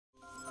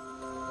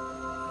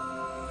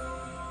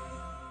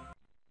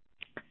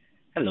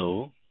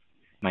Hello,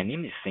 my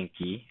name is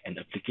Senki, an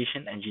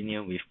application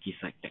engineer with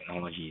Keysight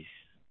Technologies.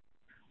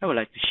 I would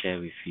like to share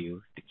with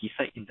you the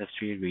Keysight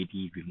Industry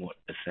Ready Remote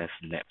Access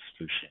Lab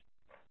solution.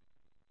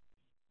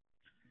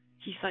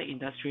 Keysight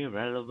Industry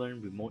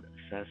Relevant Remote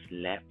Access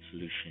Lab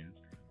solution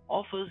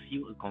offers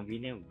you a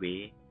convenient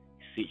way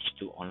to switch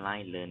to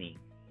online learning.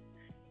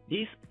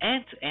 This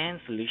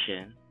end-to-end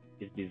solution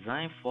is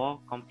designed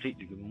for complete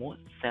remote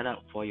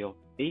setup for your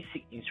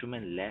basic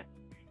instrument lab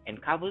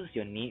and covers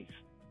your needs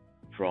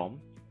from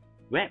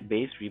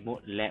web-based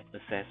remote lab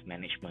access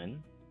management,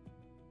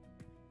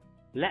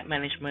 lab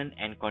management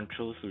and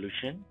control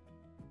solution,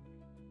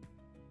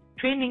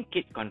 training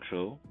kit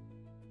control,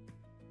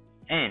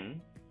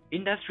 and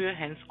industrial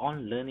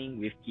hands-on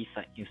learning with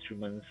Keysight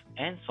instruments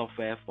and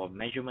software for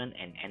measurement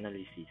and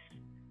analysis.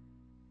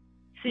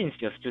 Since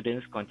your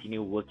students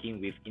continue working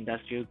with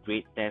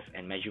industrial-grade test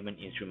and measurement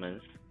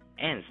instruments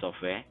and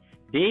software,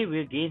 they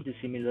will gain the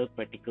similar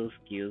practical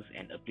skills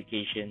and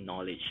application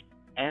knowledge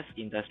as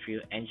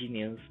industrial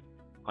engineers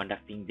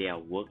conducting their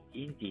work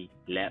in the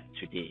lab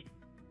today.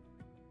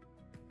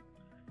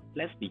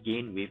 Let's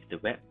begin with the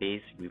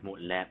web-based remote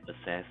lab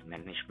access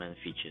management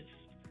features.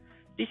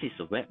 This is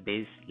a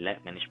web-based lab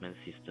management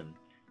system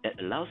that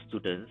allows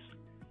students,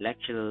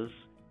 lecturers,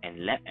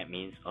 and lab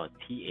admins or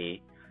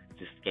TA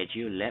to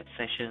schedule lab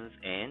sessions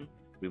and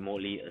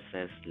remotely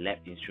access lab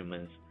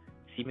instruments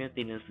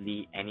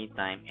simultaneously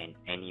anytime and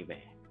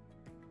anywhere.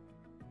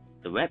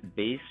 The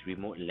web-based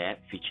remote lab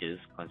features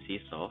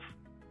consist of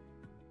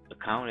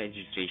account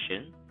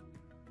registration,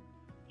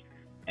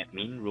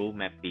 admin role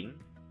mapping,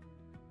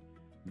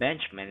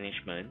 bench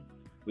management,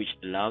 which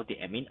allow the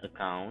admin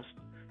accounts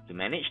to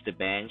manage the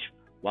bench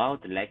while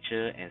the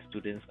lecturer and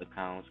students'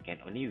 accounts can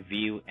only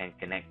view and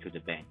connect to the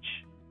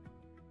bench.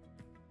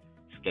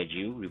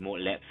 Schedule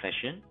remote lab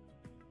session,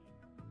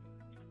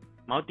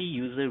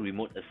 multi-user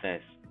remote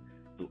access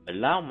to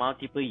allow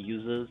multiple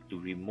users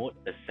to remote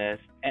access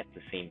at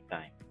the same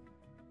time.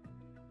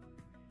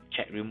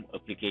 Chat room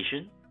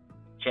application,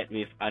 chat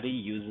with other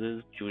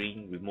users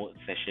during remote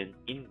session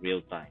in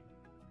real time.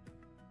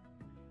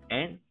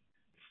 And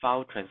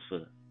file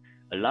transfer,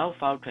 allow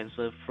file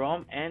transfer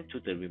from and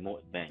to the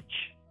remote bench.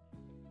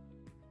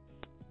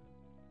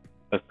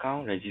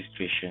 Account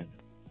registration.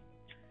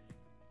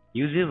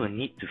 User will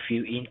need to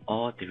fill in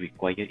all the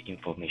required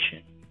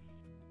information.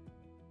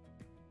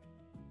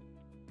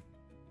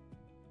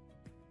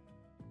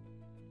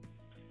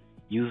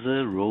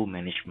 User role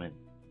management.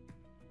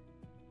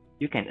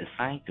 You can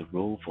assign the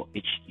role for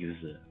each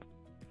user.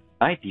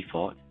 By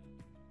default,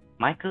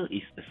 Michael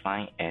is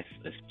assigned as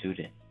a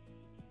student.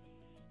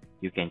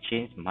 You can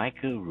change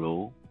Michael's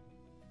role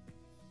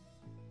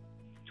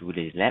to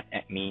the lab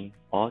admin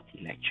or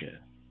the lecturer.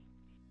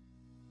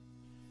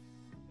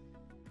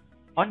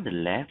 On the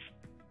left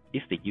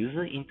is the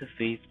user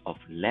interface of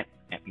lab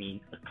admin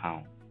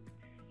account,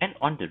 and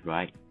on the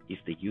right is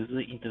the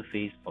user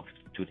interface of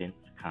student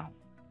account.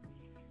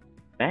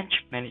 Bench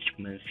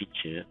management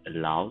feature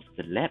allows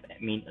the lab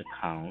admin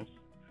accounts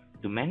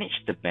to manage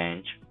the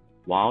bench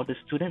while the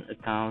student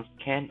accounts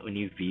can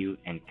only view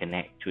and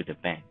connect to the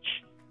bench.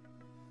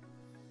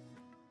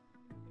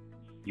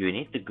 You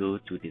need to go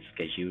to the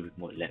Schedule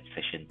Remote Lab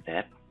Session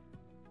tab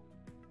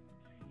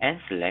and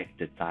select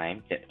the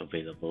time that's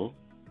available.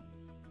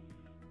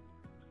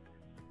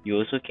 You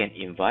also can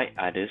invite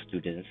other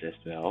students as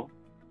well.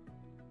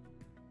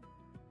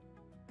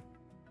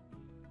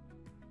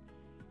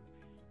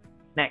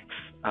 Next,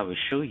 I will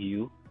show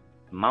you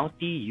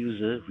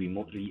multi-user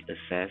remotely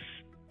access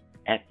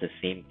at the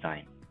same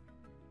time.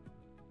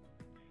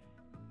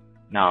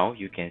 Now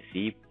you can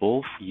see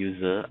both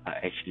users are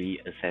actually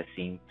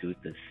accessing to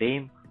the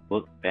same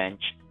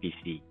workbench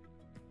PC.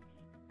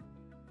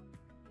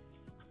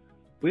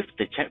 With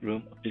the chat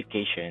room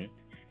application,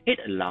 it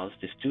allows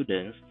the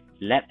students,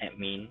 lab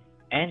admin,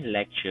 and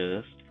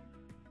lecturers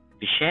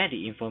to share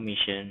the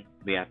information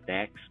via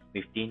text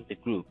within the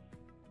group.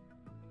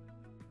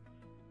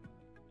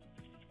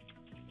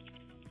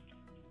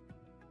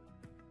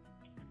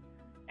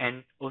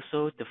 And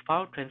also the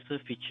file transfer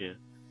feature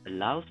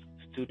allows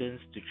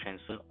students to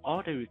transfer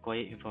all the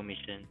required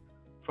information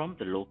from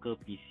the local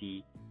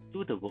PC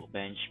to the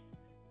workbench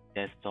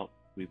desktop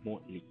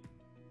remotely.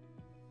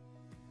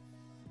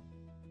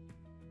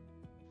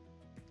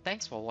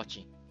 Thanks for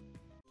watching.